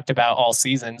being talked about all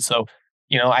season. So,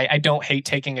 I don't hate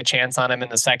taking a chance on him in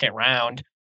the second round.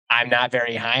 I'm not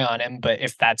very high on him, but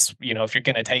if that's, if you're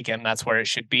going to take him, that's where it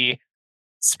should be.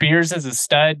 Spears is a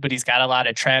stud, but he's got a lot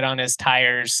of tread on his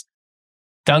tires.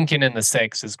 Duncan in the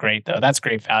 6 is great, though. That's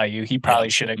great value. He probably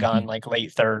should have gone like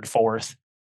late 3rd, 4th.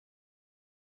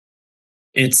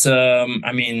 It's,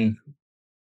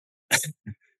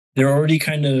 they're already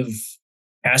kind of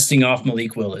casting off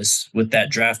Malik Willis with that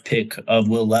draft pick of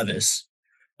Will Levis.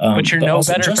 But you're no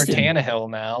better for Tannehill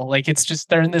now. Like, it's just,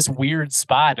 they're in this weird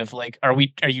spot of like, are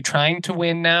you trying to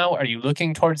win now? Are you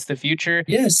looking towards the future?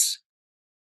 Yes.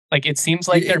 Like, it seems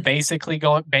like they're basically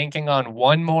banking on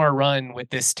one more run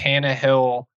with this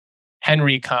Tannehill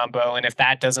Henry combo. And if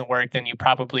that doesn't work, then you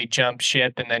probably jump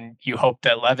ship and then you hope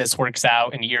that Levis works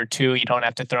out in year 2. You don't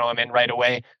have to throw him in right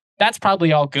away. That's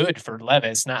probably all good for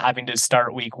Levis, not having to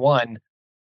start week 1.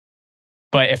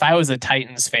 But if I was a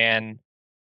Titans fan,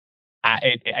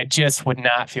 I just would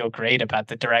not feel great about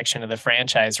the direction of the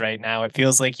franchise right now. It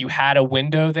feels like you had a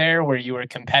window there where you were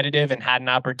competitive and had an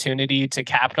opportunity to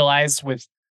capitalize with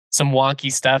some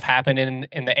wonky stuff happening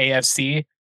in the AFC.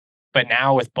 But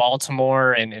now with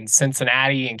Baltimore and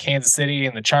Cincinnati and Kansas City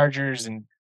and the Chargers and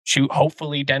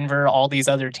hopefully Denver, all these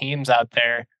other teams out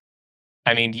there.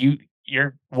 I mean,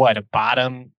 you're what, a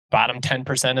bottom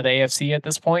 10% of the AFC at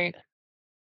this point?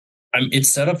 It's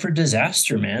set up for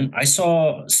disaster, man.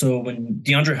 So when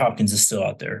DeAndre Hopkins is still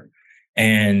out there,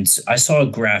 and I saw a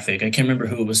graphic, I can't remember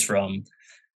who it was from,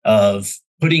 of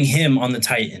putting him on the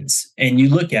Titans. And you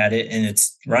look at it, and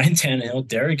it's Ryan Tannehill,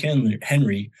 Derrick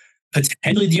Henry,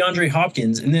 potentially DeAndre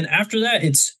Hopkins. And then after that,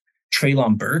 it's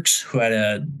Treylon Burks, who had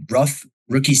a rough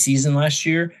rookie season last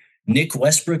year, Nick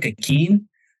Westbrook-Ikhine,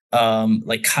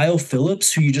 like Kyle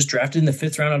Phillips, who you just drafted in the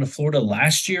 5th round out of Florida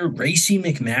last year, Racey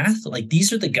McMath. Like,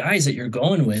 these are the guys that you're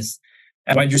going with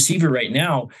at wide receiver right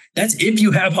now. That's if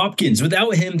you have Hopkins.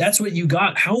 Without him, that's what you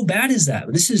got. How bad is that?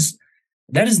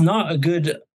 That is not a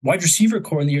good wide receiver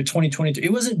core in the year 2022.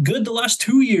 It wasn't good the last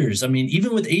 2 years. I mean,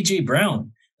 even with AJ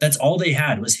Brown, that's all they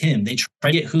had was him. They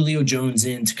tried to get Julio Jones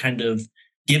in to kind of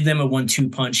give them a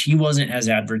 1-2 punch. He wasn't as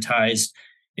advertised.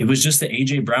 It was just the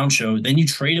AJ Brown show. Then you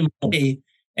trade him away,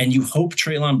 and you hope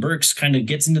Treylon Burks kind of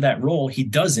gets into that role. He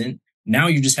doesn't. Now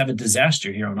you just have a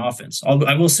disaster here on offense.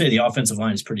 I will say the offensive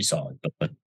line is pretty solid.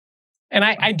 And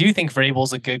I do think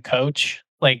Vrabel's a good coach.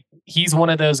 Like, he's one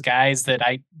of those guys that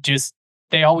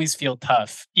they always feel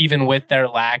tough. Even with their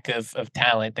lack of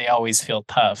talent, they always feel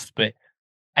tough. But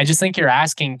I just think you're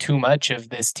asking too much of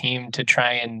this team to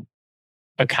try and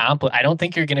accomplish. I don't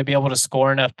think you're going to be able to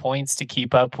score enough points to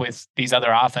keep up with these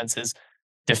other offenses.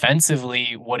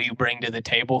 Defensively, what do you bring to the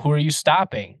table? Who are you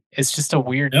stopping? It's just a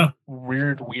weird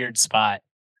spot.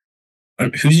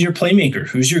 Who's your playmaker?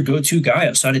 Who's your go-to guy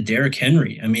outside of Derrick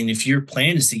Henry? I mean, if your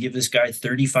plan is to give this guy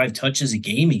 35 touches a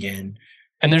game again,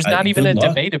 And there's not even Good a luck.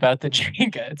 debate about the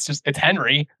Jenga. It's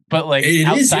Henry. But like It is,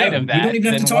 outside yeah. of We don't that,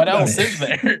 even have then to talk what about else it. is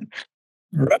there?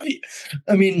 Right.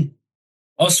 I mean,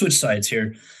 I'll switch sides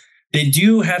here. They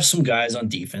do have some guys on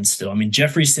defense still. I mean,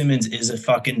 Jeffrey Simmons is a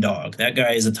fucking dog. That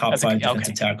guy is a top That's five okay.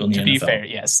 defensive tackle in the To be NFL. fair,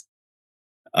 yes.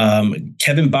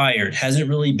 Kevin Byard hasn't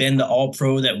really been the all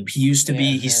pro that he used to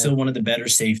be. He's Yeah. still one of the better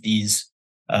safeties.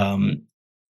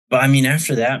 But I mean,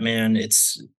 after that, man,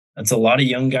 it's a lot of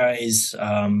young guys.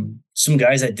 Some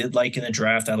guys I did like in the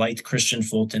draft. I liked Christian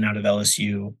Fulton out of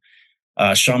LSU.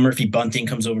 Sean Murphy Bunting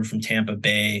comes over from Tampa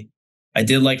Bay. I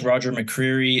did like Roger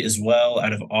McCreary as well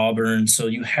out of Auburn. So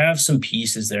you have some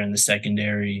pieces there in the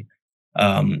secondary.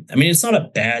 I mean, it's not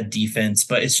a bad defense,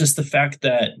 but it's just the fact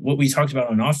that what we talked about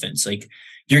on offense, like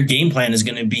your game plan is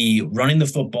going to be running the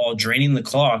football, draining the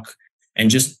clock, and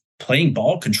just playing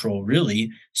ball control,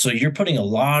 really. So you're putting a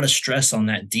lot of stress on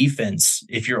that defense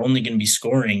if you're only going to be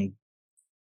scoring,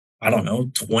 I don't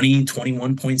know, 20,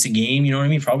 21 points a game. You know what I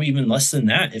mean? Probably even less than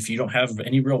that if you don't have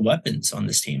any real weapons on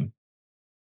this team.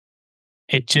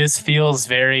 It just feels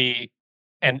very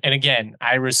and again,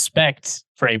 I respect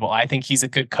Vrabel. I think he's a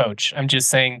good coach. I'm just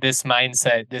saying this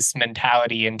mindset, this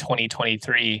mentality in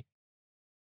 2023,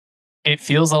 it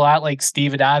feels a lot like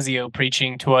Steve Adazio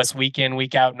preaching to us week in,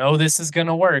 week out. No, this is going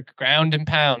to work. Ground and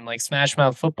pound, like smash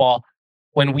mouth football.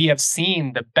 When we have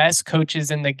seen the best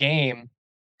coaches in the game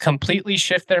completely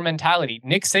shift their mentality.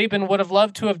 Nick Saban would have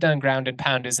loved to have done ground and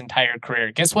pound his entire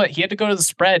career. Guess what? He had to go to the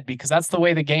spread because that's the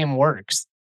way the game works.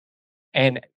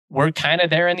 And we're kind of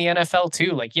there in the NFL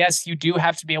too. Like, yes, you do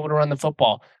have to be able to run the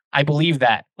football. I believe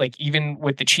that. Like, even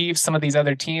with the Chiefs, some of these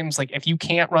other teams, like, if you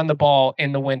can't run the ball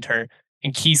in the winter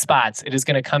in key spots, it is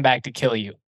going to come back to kill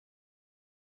you.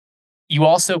 You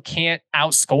also can't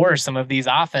outscore some of these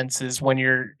offenses when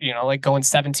you're, like going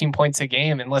 17 points a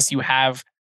game unless you have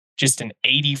just an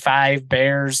 85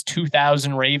 Bears,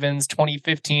 2000 Ravens,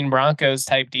 2015 Broncos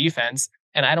type defense.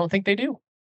 And I don't think they do.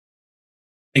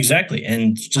 Exactly.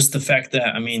 And just the fact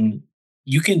that, I mean,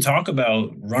 you can talk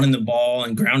about running the ball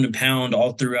and ground and pound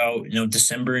all throughout,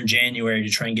 December and January to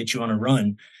try and get you on a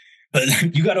run.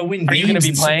 But you got to win Are you going to games be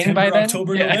in playing September, by then?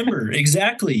 October, Yeah. November.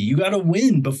 Exactly. You got to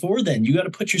win before then. You got to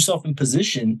put yourself in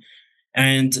position.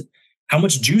 And how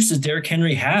much juice does Derrick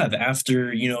Henry have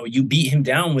after, you beat him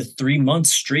down with 3 months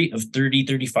straight of 30,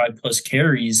 35 plus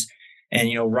carries?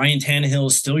 And, Ryan Tannehill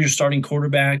is still your starting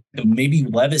quarterback. Maybe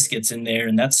Levis gets in there.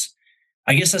 And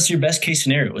I guess that's your best case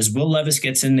scenario is Will Levis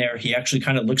gets in there. He actually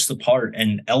kind of looks the part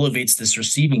and elevates this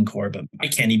receiving core. But I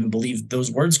can't even believe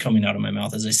those words coming out of my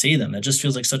mouth as I say them. That just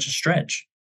feels like such a stretch.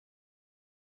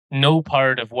 No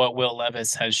part of what Will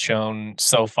Levis has shown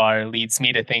so far leads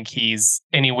me to think he's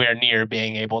anywhere near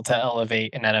being able to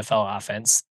elevate an NFL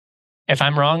offense. If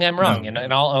I'm wrong, I'm wrong,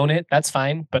 and I'll own it. That's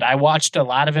fine. But I watched a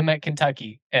lot of him at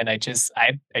Kentucky, and I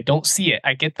don't see it.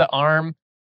 I get the arm.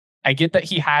 I get that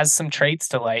he has some traits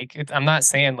to like. I'm not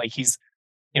saying like he's,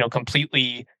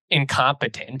 completely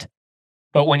incompetent.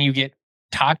 But when you get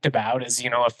talked about as,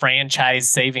 a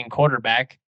franchise-saving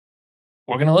quarterback,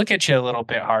 we're going to look at you a little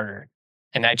bit harder.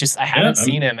 And I haven't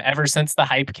seen him ever since the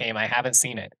hype came. I haven't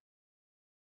seen it.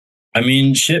 I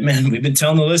mean, shit, man. We've been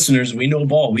telling the listeners we know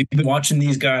ball. We've been watching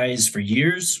these guys for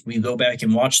years. We go back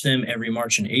and watch them every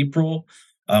March and April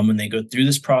when they go through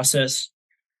this process.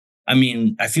 I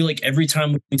mean, I feel like every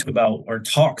time we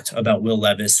talked about Will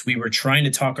Levis, we were trying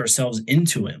to talk ourselves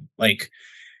into him. Like,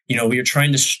 we were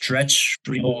trying to stretch,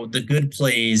 the good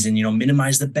plays and,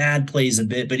 minimize the bad plays a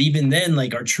bit. But even then,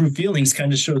 like our true feelings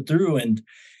kind of showed through. And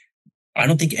I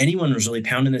don't think anyone was really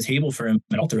pounding the table for him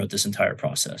at all throughout this entire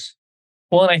process.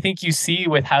 Well, and I think you see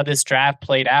with how this draft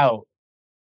played out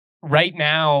right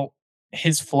now,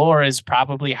 his floor is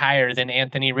probably higher than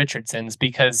Anthony Richardson's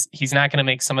because he's not going to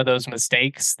make some of those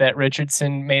mistakes that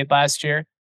Richardson made last year.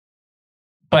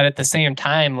 But at the same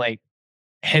time, like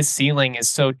his ceiling is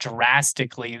so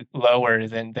drastically lower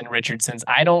than Richardson's.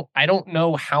 I don't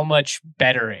know how much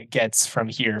better it gets from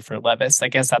here for Levis. I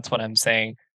guess that's what I'm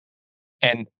saying.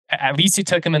 And at least you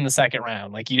took him in the second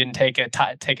round. Like you didn't take a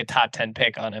top 10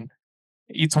 pick on him.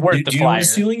 It's worth the flyer. Do you know what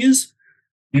his ceiling is?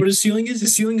 You know what his ceiling is?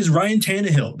 His ceiling is Ryan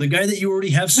Tannehill, the guy that you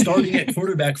already have starting at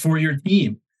quarterback for your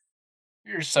team.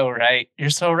 You're so right. You're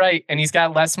so right. And he's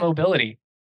got less mobility.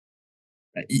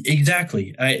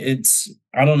 Exactly. I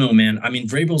don't know, man. I mean,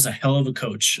 Vrabel's a hell of a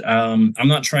coach. I'm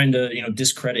not trying to,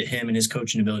 discredit him and his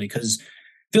coaching ability because I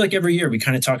feel like every year we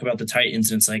kind of talk about the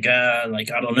Titans and it's like, I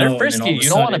don't know. They're frisky. You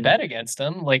don't want to bet against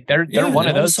them. Like they're one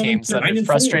of those teams that are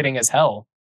frustrating as hell.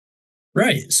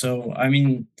 Right. So, I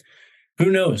mean, who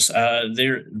knows?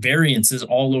 Their variance is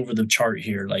all over the chart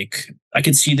here. Like I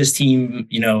could see this team,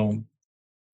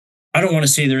 I don't want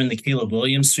to say they're in the Caleb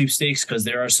Williams sweepstakes because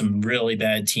there are some really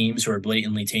bad teams who are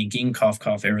blatantly tanking, cough,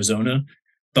 cough, Arizona.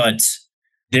 But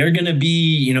they're going to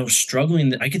be,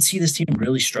 struggling. I could see this team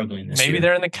really struggling this Maybe year.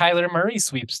 they're in the Kyler Murray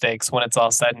sweepstakes when it's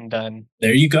all said and done.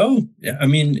 There you go. I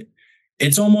mean,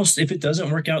 it's almost, if it doesn't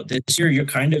work out this year, you're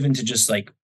kind of into just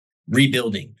like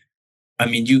rebuilding. I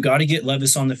mean, you got to get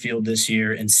Levis on the field this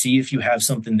year and see if you have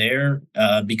something there,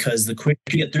 because the quicker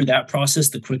you get through that process,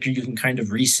 the quicker you can kind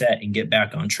of reset and get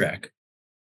back on track.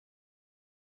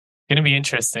 Going to be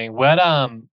interesting.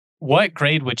 What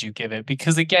grade would you give it?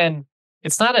 Because again,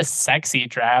 it's not a sexy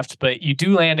draft, but you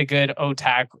do land a good or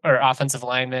offensive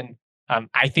lineman.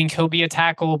 I think he'll be a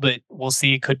tackle, but we'll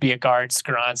see. It could be a guard.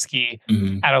 Skoronski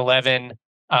at 11,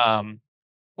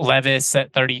 Levis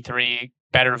at 33.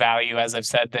 Better value, as I've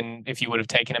said, than if you would have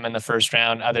taken him in the first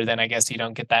round, other than I guess you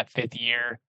don't get that fifth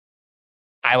year.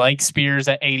 I like Spears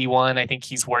at 81. I think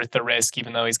he's worth the risk,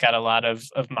 even though he's got a lot of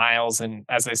miles. And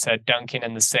as I said, Duncan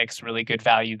in the 6, really good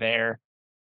value there.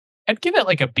 I'd give it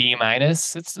like a B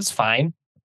minus. It's fine.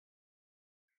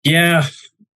 Yeah.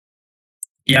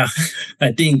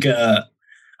 I think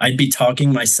I'd be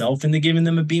talking myself into giving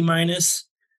them a B minus.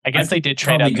 I guess they did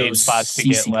trade up 8 spots to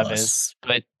get CC+. Levis,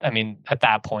 but I mean, at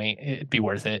that point, it'd be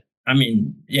worth it. I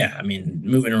mean,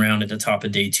 moving around at the top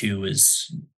of day 2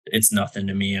 it's nothing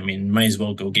to me. I mean, might as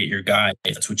well go get your guy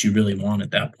if that's what you really want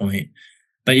at that point.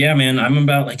 But yeah, man, I'm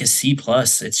about like a C+.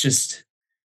 It's just,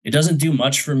 it doesn't do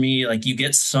much for me. Like, you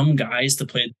get some guys to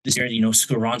play this year.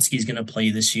 Skoronski's going to play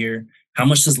this year. How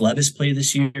much does Levis play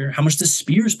this year? How much does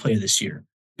Spears play this year?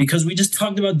 Because we just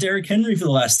talked about Derrick Henry for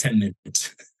the last 10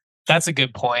 minutes. That's a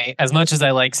good point. As much as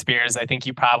I like Spears, I think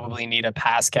you probably need a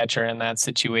pass catcher in that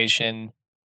situation.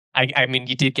 I mean,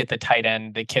 you did get the tight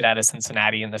end, the kid out of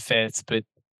Cincinnati in the 5th, but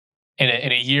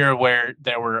in a year where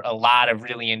there were a lot of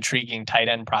really intriguing tight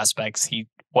end prospects, he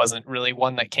wasn't really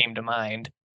one that came to mind.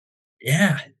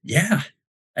 Yeah.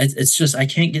 It's just, I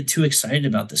can't get too excited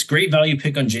about this. Great value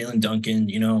pick on Jalen Duncan.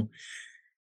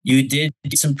 You did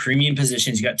get some premium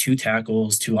positions. You got 2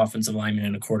 tackles, 2 offensive linemen,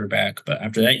 and a quarterback. But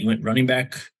after that, you went running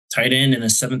back, tight end, and a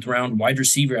 7th round wide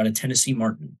receiver out of Tennessee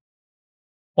Martin.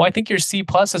 Well, I think your C+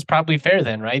 is probably fair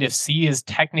then, right? If C is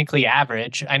technically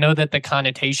average, I know that the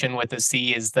connotation with a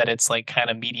C is that it's like kind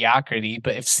of mediocrity,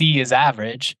 but if C is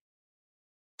average,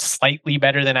 slightly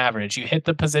better than average, you hit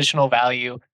the positional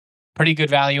value, pretty good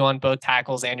value on both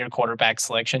tackles and your quarterback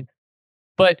selection.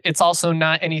 But it's also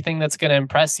not anything that's going to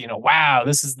impress, wow,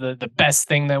 this is the best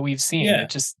thing that we've seen. Yeah.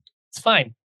 It's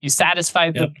fine. You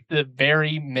satisfied the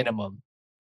very minimum.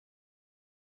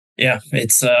 Yeah,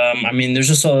 it's there's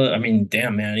just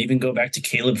damn, man, even go back to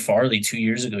Caleb Farley 2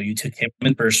 years ago. You took him in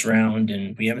the first round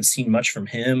and we haven't seen much from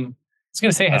him. I was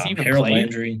going to say, has he even Harold played?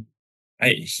 Landry.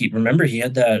 He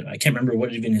had that, I can't remember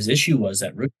what even his issue was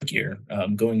that rookie year,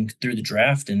 going through the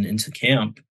draft and into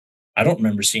camp. I don't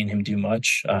remember seeing him do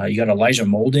much. You got Elijah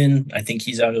Molden. I think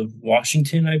he's out of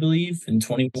Washington, I believe, in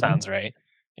 21. Sounds right.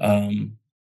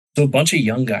 So a bunch of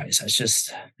young guys.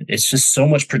 It's just so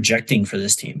much projecting for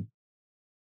this team.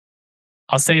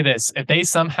 I'll say this. If they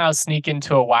somehow sneak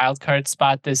into a wild card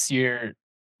spot this year,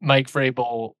 Mike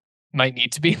Vrabel might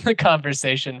need to be in the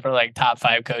conversation for like top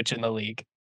 5 coach in the league.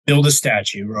 Build a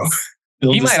statue, bro.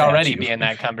 He might already be in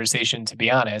that conversation, to be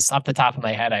honest. Off the top of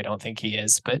my head, I don't think he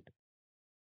is, but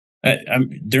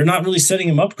they're not really setting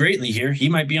him up greatly here. He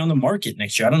might be on the market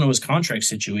next year. I don't know what his contract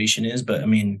situation is, but I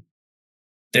mean,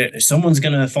 someone's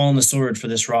going to fall on the sword for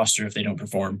this roster if they don't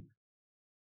perform.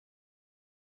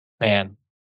 Man,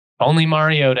 only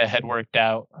Mariota had worked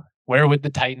out. Where would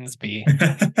the Titans be?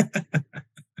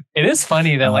 It is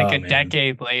funny that a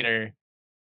decade later,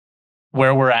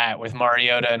 where we're at with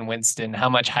Mariota and Winston, how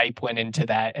much hype went into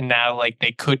that. And now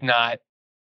they could not,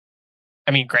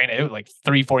 I mean, granted, it was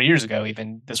 3-4 years ago,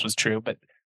 even this was true, but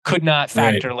could not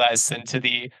factor less into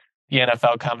the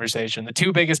NFL conversation. The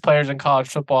 2 biggest players in college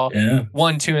football,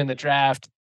 1-2 in the draft.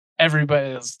 They're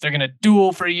going to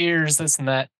duel for years, this and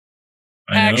that.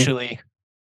 Actually.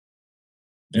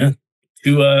 Yeah.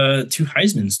 2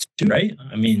 Heismans too, right?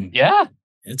 I mean, yeah,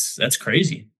 that's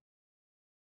crazy.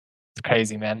 It's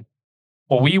crazy, man.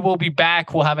 Well, we will be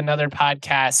back. We'll have another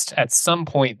podcast at some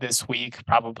point this week,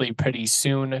 probably pretty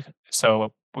soon.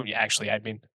 So actually, I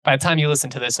mean, by the time you listen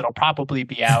to this, it'll probably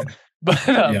be out, but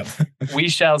we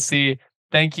shall see.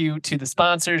 Thank you to the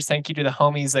sponsors. Thank you to the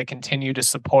homies that continue to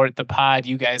support the pod.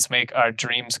 You guys make our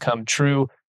dreams come true.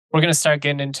 We're going to start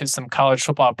getting into some college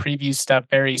football preview stuff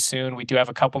very soon. We do have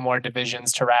a couple more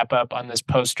divisions to wrap up on this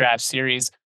post-draft series,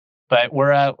 but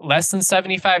we're less than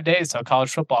 75 days till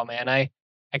college football, man. I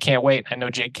can't wait. I know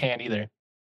Jake can't either.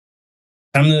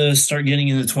 Time to start getting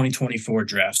into the 2024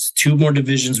 drafts. 2 more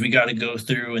divisions we got to go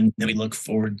through, and then we look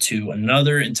forward to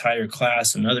another entire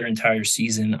class, another entire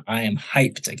season. I am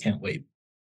hyped. I can't wait.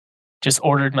 Just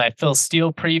ordered my Phil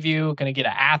Steele preview. Going to get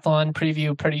an Athlon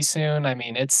preview pretty soon. I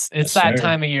mean, it's Yes, that sir.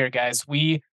 time of year, guys.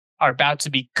 We are about to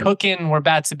be cooking. We're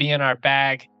about to be in our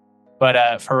bag.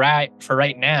 But for right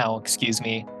now, excuse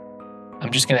me,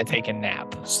 I'm just going to take a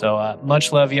nap. So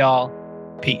much love, y'all.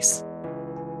 Peace.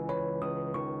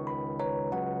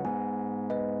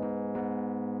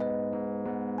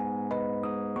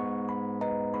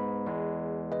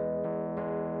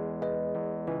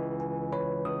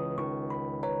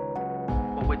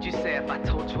 What would you say if I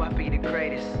told you I'd be the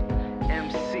greatest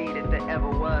MC that there ever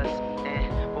was?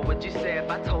 And what would you say if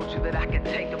I told you that I could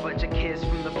take a bunch of kids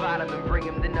from the bottom and bring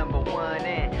them to number one?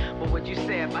 And what would you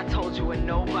say if I told you a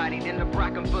nobody then the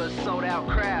Brockenbus sold out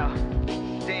crowd?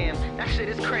 Damn, that shit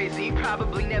is crazy. You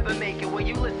probably never make it when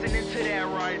you listening to that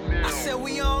right now. I said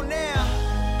we on now.